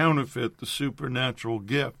can counterfeit the supernatural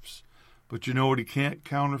gifts. But you know what he can't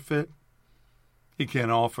counterfeit? He can't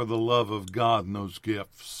offer the love of God in those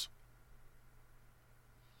gifts.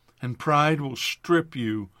 And pride will strip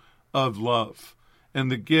you of love,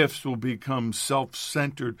 and the gifts will become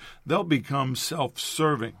self-centered. They'll become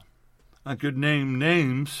self-serving. I could name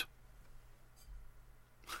names.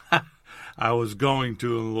 I was going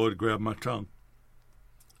to, and the Lord grabbed my tongue.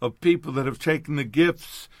 Of people that have taken the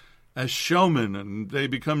gifts as showmen, and they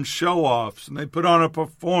become show-offs, and they put on a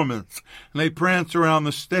performance, and they prance around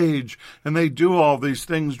the stage, and they do all these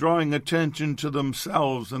things, drawing attention to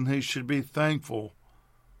themselves, and they should be thankful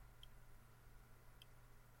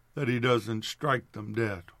that he doesn't strike them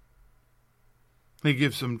dead. He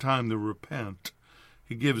gives them time to repent.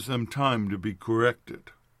 He gives them time to be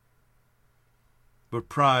corrected. But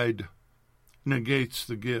pride negates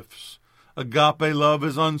the gifts. Agape love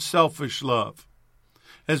is unselfish love.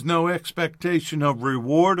 Has no expectation of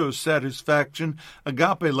reward or satisfaction.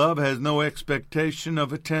 Agape love has no expectation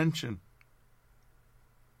of attention.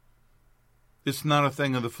 It's not a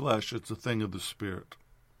thing of the flesh, it's a thing of the Spirit.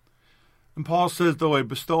 And Paul says, though I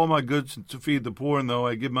bestow my goods to feed the poor, and though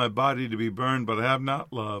I give my body to be burned, but I have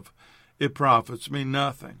not love, it profits me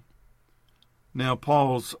nothing. Now,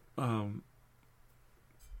 Paul's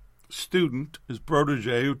student, his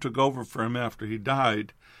protege, who took over for him after he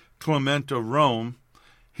died, Clement of Rome,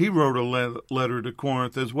 he wrote a letter to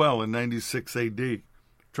Corinth as well in 96 A.D.,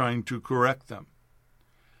 trying to correct them.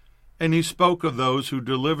 And he spoke of those who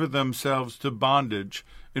deliver themselves to bondage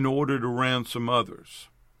in order to ransom others.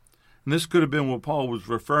 And this could have been what Paul was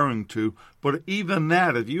referring to, but even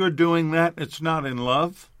that, if you are doing that, it's not in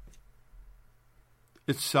love,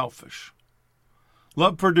 it's selfish.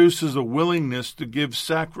 Love produces a willingness to give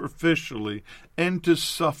sacrificially and to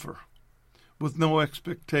suffer with no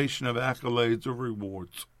expectation of accolades or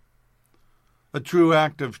rewards. A true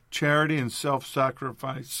act of charity and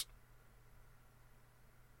self-sacrifice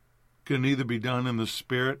can either be done in the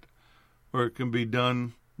Spirit or it can be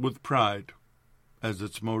done with pride as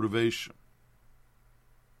its motivation.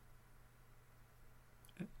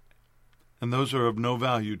 And those are of no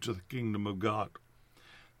value to the kingdom of God.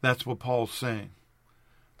 That's what Paul's saying.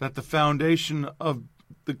 That the foundation of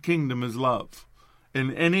the kingdom is love.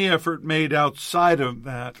 And any effort made outside of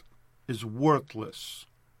that is worthless.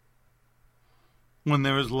 When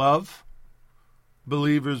there is love,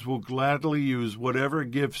 believers will gladly use whatever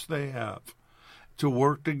gifts they have to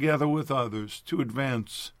work together with others to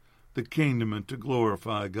advance the kingdom and to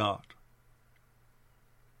glorify God.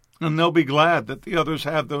 And they'll be glad that the others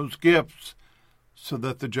have those gifts so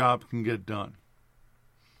that the job can get done.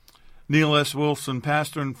 Neil S. Wilson,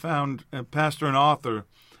 pastor and author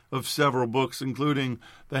of several books, including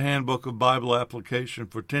the Handbook of Bible Application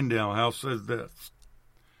for Tyndale House, says this: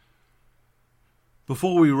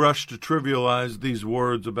 before we rush to trivialize these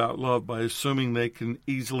words about love by assuming they can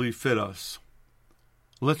easily fit us,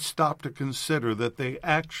 let's stop to consider that they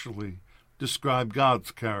actually describe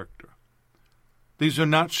God's character. These are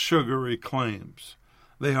not sugary claims.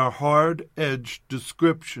 They are hard-edged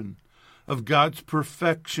description of God's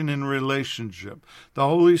perfection in relationship. The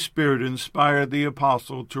Holy Spirit inspired the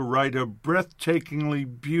apostle to write a breathtakingly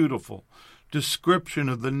beautiful description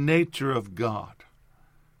of the nature of God.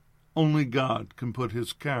 Only God can put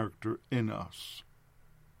his character in us.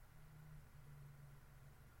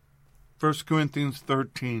 1 Corinthians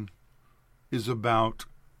 13 is about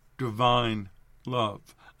divine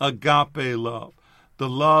love, agape love, the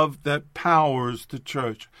love that powers the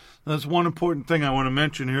church. That's one important thing I want to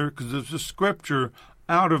mention here, because there's a scripture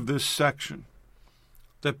out of this section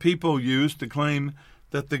that people use to claim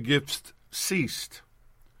that the gifts ceased.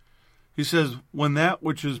 He says, when that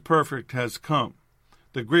which is perfect has come.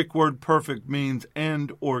 The Greek word perfect means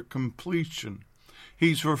end or completion.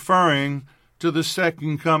 He's referring to the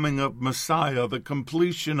second coming of Messiah, the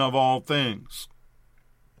completion of all things.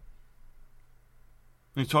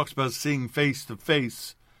 He talks about seeing face to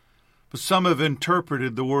face. But some have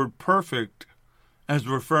interpreted the word perfect as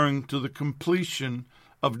referring to the completion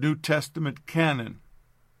of New Testament canon,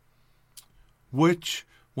 which,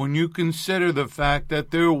 when you consider the fact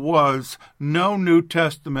that there was no New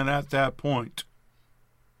Testament at that point,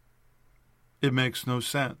 it makes no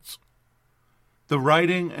sense. The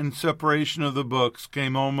writing and separation of the books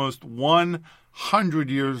came almost 100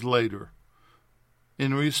 years later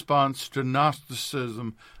in response to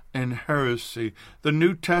Gnosticism and heresy. The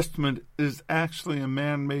New Testament is actually a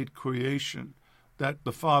man-made creation that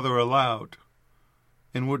the Father allowed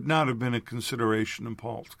and would not have been a consideration in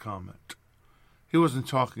Paul's comment. He wasn't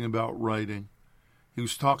talking about writing. He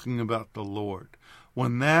was talking about the Lord.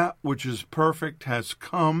 When that which is perfect has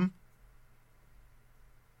come,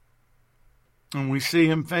 and we see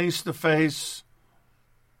him face to face,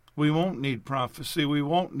 we won't need prophecy. We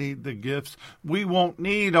won't need the gifts. We won't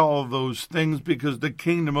need all of those things because the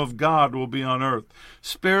kingdom of God will be on earth.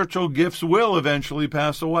 Spiritual gifts will eventually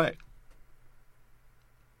pass away.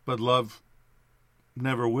 But love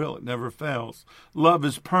never will. It never fails. Love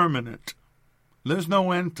is permanent. There's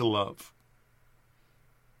no end to love.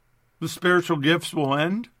 The spiritual gifts will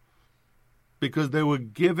end because they were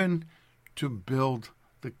given to build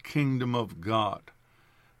the kingdom of God.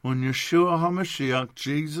 When Yeshua HaMashiach,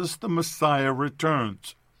 Jesus the Messiah,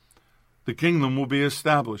 returns, the kingdom will be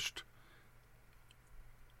established.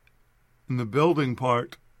 And the building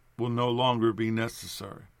part will no longer be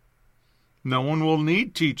necessary. No one will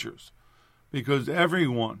need teachers because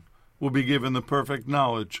everyone will be given the perfect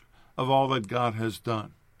knowledge of all that God has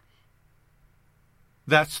done.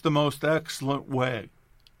 That's the most excellent way.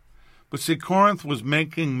 But see, Corinth was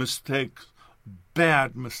making mistakes,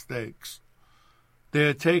 bad mistakes. They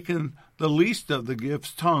had taken the least of the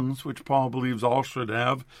gifts, tongues, which Paul believes all should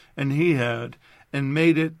have, and he had, and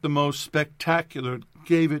made it the most spectacular,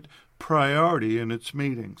 gave it priority in its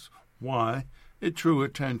meetings. Why? It drew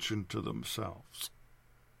attention to themselves.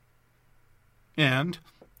 And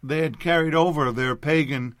they had carried over their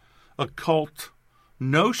pagan occult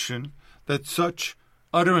notion that such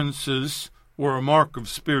utterances were a mark of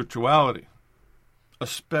spirituality, a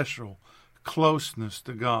special closeness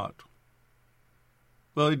to God.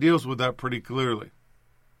 Well, he deals with that pretty clearly.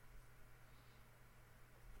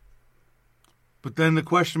 But then the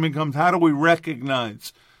question becomes, how do we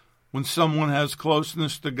recognize when someone has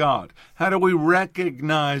closeness to God? How do we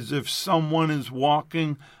recognize if someone is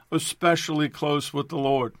walking especially close with the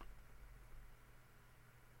Lord?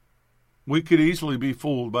 We could easily be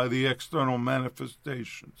fooled by the external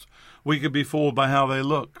manifestations. We could be fooled by how they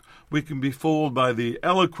look. We can be fooled by the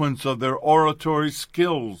eloquence of their oratory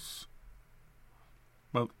skills.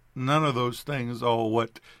 But none of those things are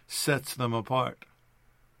what sets them apart.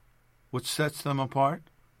 What sets them apart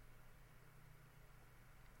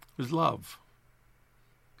is love.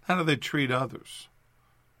 How do they treat others?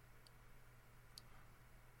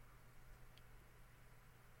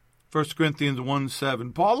 1 Corinthians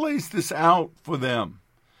 1:7. Paul lays this out for them.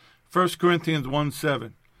 1 Corinthians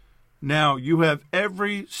 1:7. Now you have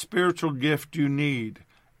every spiritual gift you need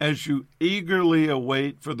as you eagerly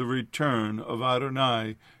await for the return of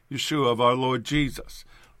Adonai, Yeshua, of our Lord Jesus.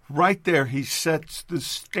 Right there, he sets the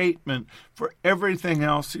statement for everything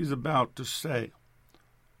else he's about to say.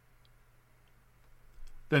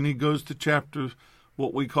 Then he goes to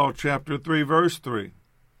what we call chapter 3, verse 3.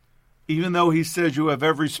 Even though he says you have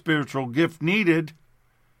every spiritual gift needed,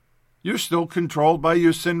 you're still controlled by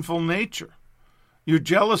your sinful nature. You're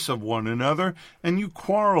jealous of one another, and you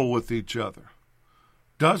quarrel with each other.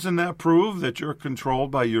 Doesn't that prove that you're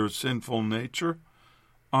controlled by your sinful nature?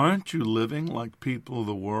 Aren't you living like people of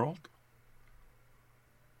the world?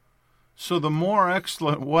 So the more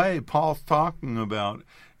excellent way Paul's talking about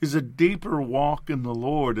is a deeper walk in the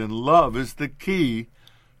Lord, and love is the key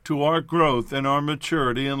to our growth and our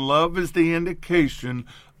maturity, and love is the indication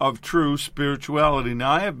of true spirituality.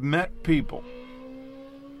 Now, I have met people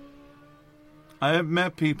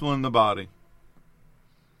in the body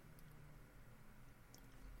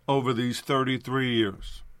over these 33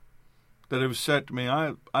 years that have said to me,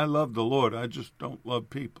 I love the Lord, I just don't love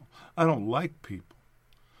people. I don't like people.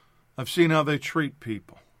 I've seen how they treat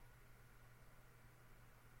people.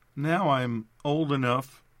 Now I'm old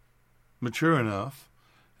enough, mature enough,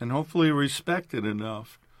 and hopefully respected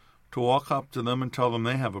enough to walk up to them and tell them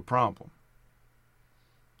they have a problem.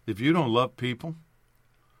 If you don't love people,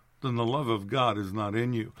 then the love of God is not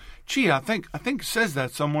in you. Gee, I think it says that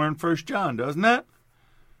somewhere in 1 John, doesn't it?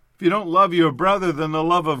 If you don't love your brother, then the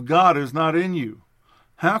love of God is not in you.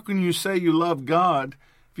 How can you say you love God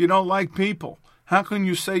if you don't like people? How can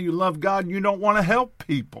you say you love God and you don't want to help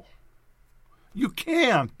people? You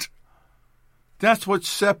can't. That's what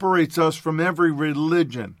separates us from every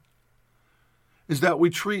religion, is that we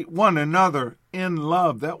treat one another in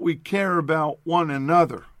love, that we care about one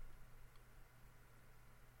another.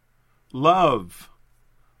 Love,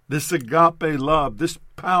 this agape love, this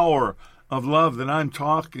power of love that I'm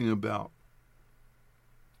talking about,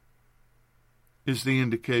 is the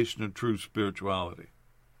indication of true spirituality.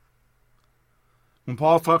 When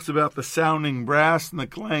Paul talks about the sounding brass and the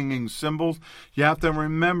clanging cymbals, you have to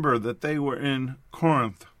remember that they were in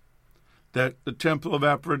Corinth, that the temple of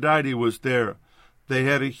Aphrodite was there. They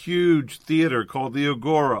had a huge theater called the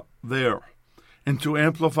Agora there. And to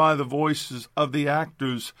amplify the voices of the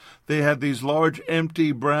actors, they had these large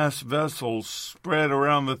empty brass vessels spread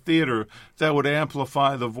around the theater that would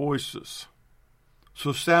amplify the voices.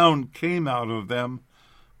 So sound came out of them,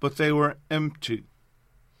 but they were empty.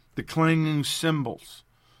 The clanging cymbals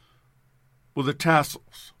were the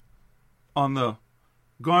tassels on the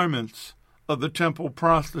garments of the temple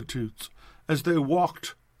prostitutes as they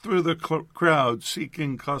walked through the crowd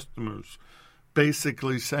seeking customers,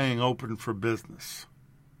 basically saying open for business.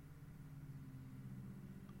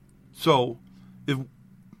 So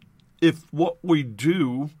if what we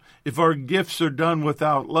do, if our gifts are done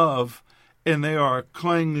without love, and they are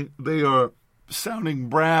clanging, they are sounding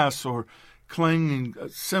brass or clanging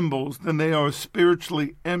cymbals, then they are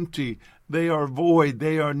spiritually empty. They are void.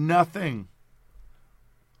 They are nothing.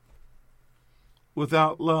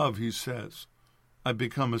 Without love, he says, I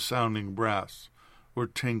become a sounding brass or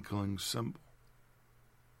tinkling cymbal.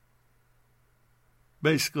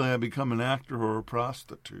 Basically, I become an actor or a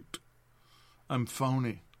prostitute. I'm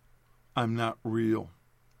phony. I'm not real.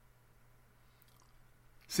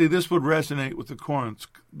 See, this would resonate with the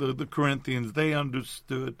Corinthians. They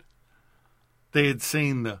understood. They had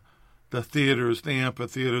seen the theaters, the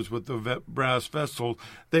amphitheaters with the brass vessels.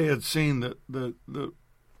 They had seen the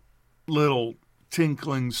little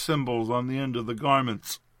tinkling cymbals on the end of the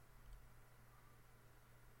garments.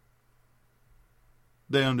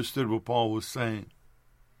 They understood what Paul was saying.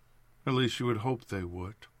 At least you would hope they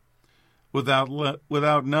would. Without love,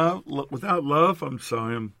 without the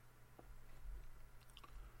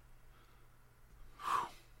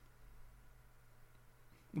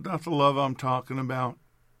love I'm talking about,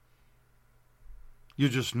 you're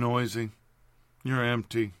just noisy, you're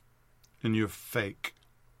empty, and you're fake.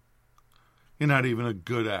 You're not even a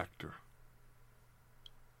good actor.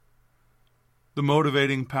 The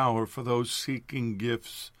motivating power for those seeking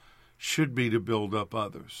gifts should be to build up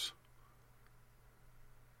others.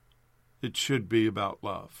 It should be about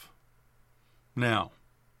love. Now,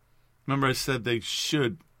 remember I said they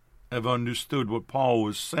should have understood what Paul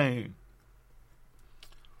was saying.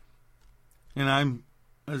 And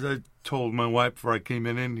as I told my wife before I came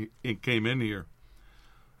in here,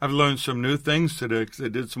 I've learned some new things today because I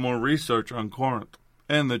did some more research on Corinth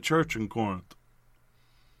and the church in Corinth.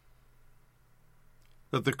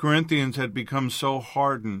 That the Corinthians had become so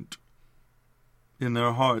hardened in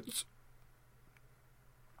their hearts.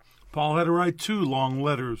 Paul had to write 2 long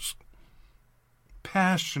letters,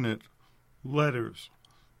 passionate letters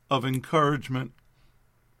of encouragement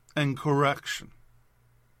and correction.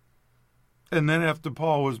 And then after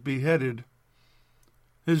Paul was beheaded,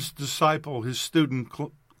 his disciple, his student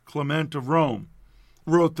Clement of Rome,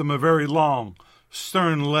 wrote them a very long,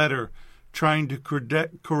 stern letter trying to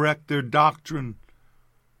correct their doctrine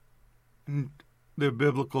and their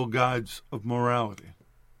biblical guides of morality.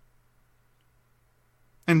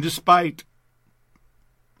 And despite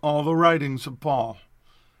all the writings of Paul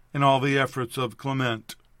and all the efforts of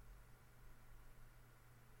Clement,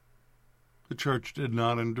 the church did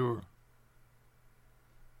not endure.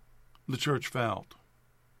 The church failed.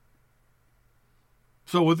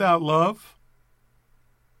 So without love,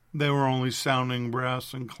 they were only sounding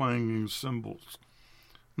brass and clanging cymbals.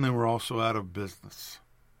 And they were also out of business.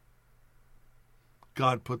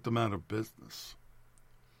 God put them out of business.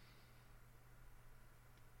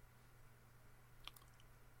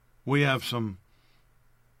 We have some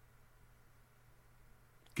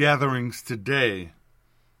gatherings today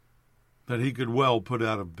that he could well put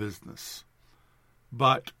out of business.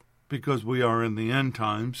 But because we are in the end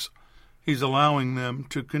times, he's allowing them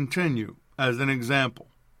to continue. As an example,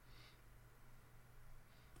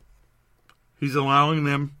 he's allowing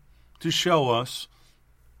them to show us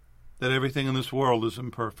that everything in this world is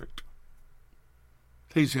imperfect.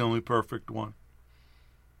 He's the only perfect one.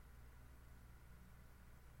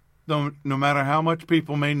 No matter how much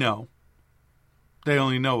people may know, they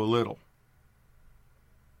only know a little.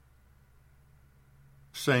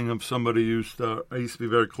 Saying of somebody I used to be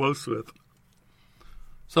very close with.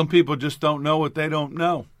 Some people just don't know what they don't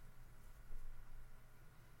know.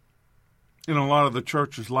 And a lot of the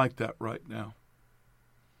church is like that right now.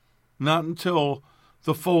 Not until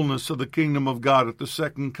the fullness of the kingdom of God at the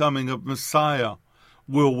second coming of Messiah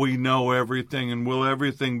will we know everything and will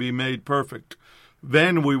everything be made perfect.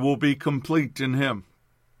 Then we will be complete in him.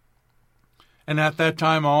 And at that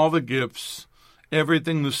time, all the gifts,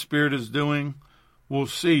 everything the Spirit is doing, will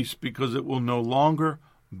cease because it will no longer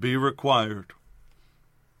be required.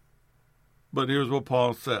 But here's what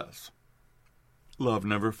Paul says. Love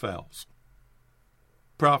never fails.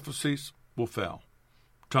 Prophecies will fail.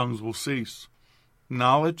 Tongues will cease.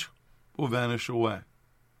 Knowledge will vanish away.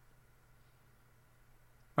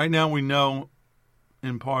 Right now we know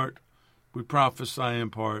in part, we prophesy in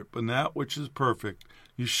part, but that which is perfect,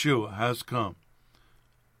 Yeshua, has come.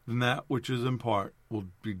 And that which is in part will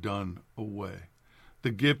be done away. The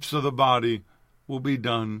gifts of the body will be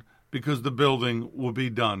done because the building will be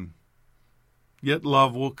done. Yet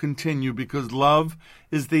love will continue because love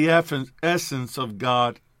is the essence of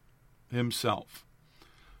God himself.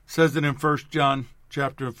 It says it in 1 John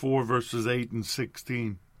chapter 4, verses 8 and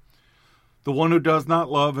 16. The one who does not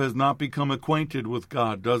love has not become acquainted with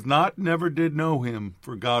God, never did know him,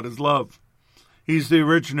 for God is love. He's the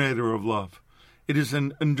originator of love. It is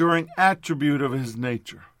an enduring attribute of his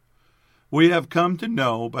nature. We have come to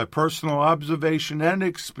know by personal observation and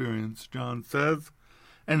experience, John says,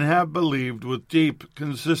 and have believed with deep,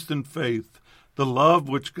 consistent faith the love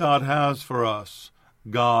which God has for us.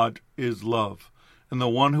 God is love, and the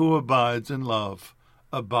one who abides in love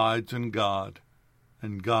abides in God,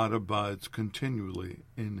 and God abides continually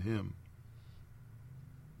in him.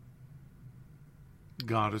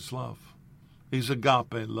 God is love. He's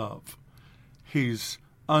agape love. He's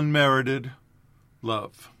unmerited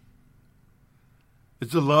love.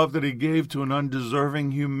 It's a love that he gave to an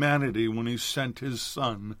undeserving humanity when he sent his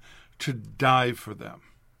son to die for them.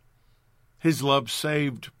 His love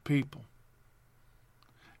saved people.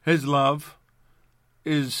 His love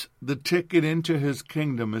is the ticket into his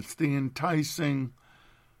kingdom. It's the enticing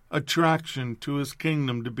attraction to his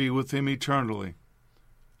kingdom to be with him eternally.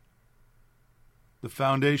 The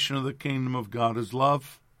foundation of the kingdom of God is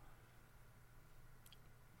love,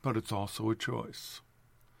 but it's also a choice.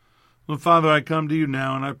 Well, Father, I come to you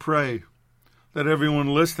now and I pray that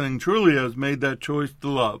everyone listening truly has made that choice to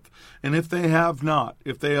love. And if they have not,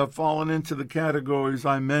 if they have fallen into the categories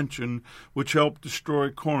I mentioned, which helped destroy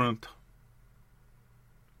Corinth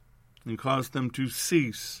and caused them to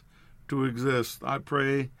cease to exist, I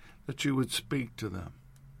pray that you would speak to them,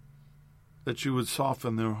 that you would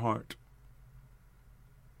soften their heart,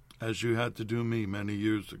 as you had to do me many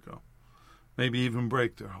years ago. Maybe even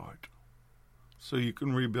break their heart, so you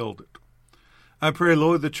can rebuild it. I pray,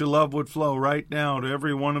 Lord, that your love would flow right now to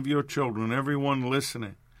every one of your children, everyone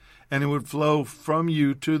listening, and it would flow from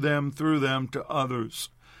you to them, through them, to others.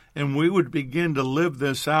 And we would begin to live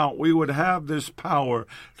this out. We would have this power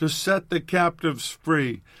to set the captives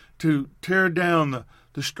free, to tear down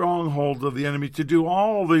the stronghold of the enemy, to do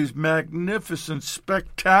all these magnificent,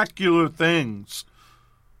 spectacular things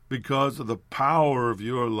because of the power of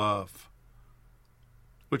your love,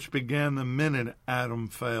 which began the minute Adam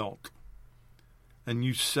failed, and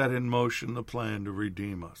you set in motion the plan to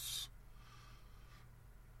redeem us.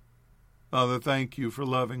 Father, thank you for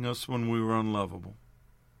loving us when we were unlovable.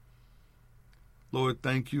 Lord,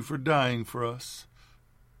 thank you for dying for us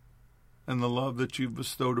and the love that you've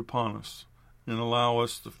bestowed upon us, and allow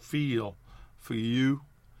us to feel for you.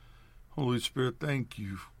 Holy Spirit, thank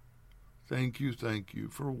you. Thank you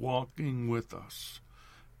for walking with us,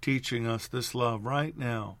 teaching us this love right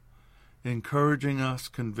now, encouraging us,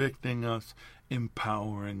 convicting us,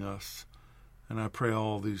 empowering us. And I pray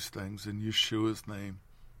all these things in Yeshua's name.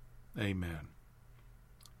 Amen.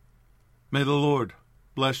 May the Lord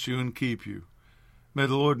bless you and keep you. May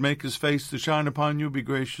the Lord make his face to shine upon you, be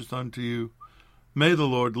gracious unto you. May the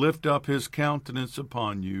Lord lift up his countenance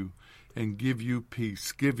upon you and give you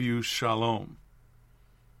peace, give you shalom.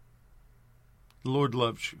 The Lord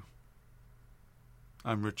loves you.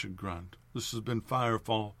 I'm Richard Grund. This has been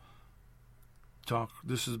Firefall Talk.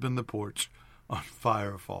 This has been The Porch on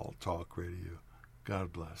Firefall Talk Radio.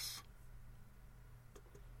 God bless.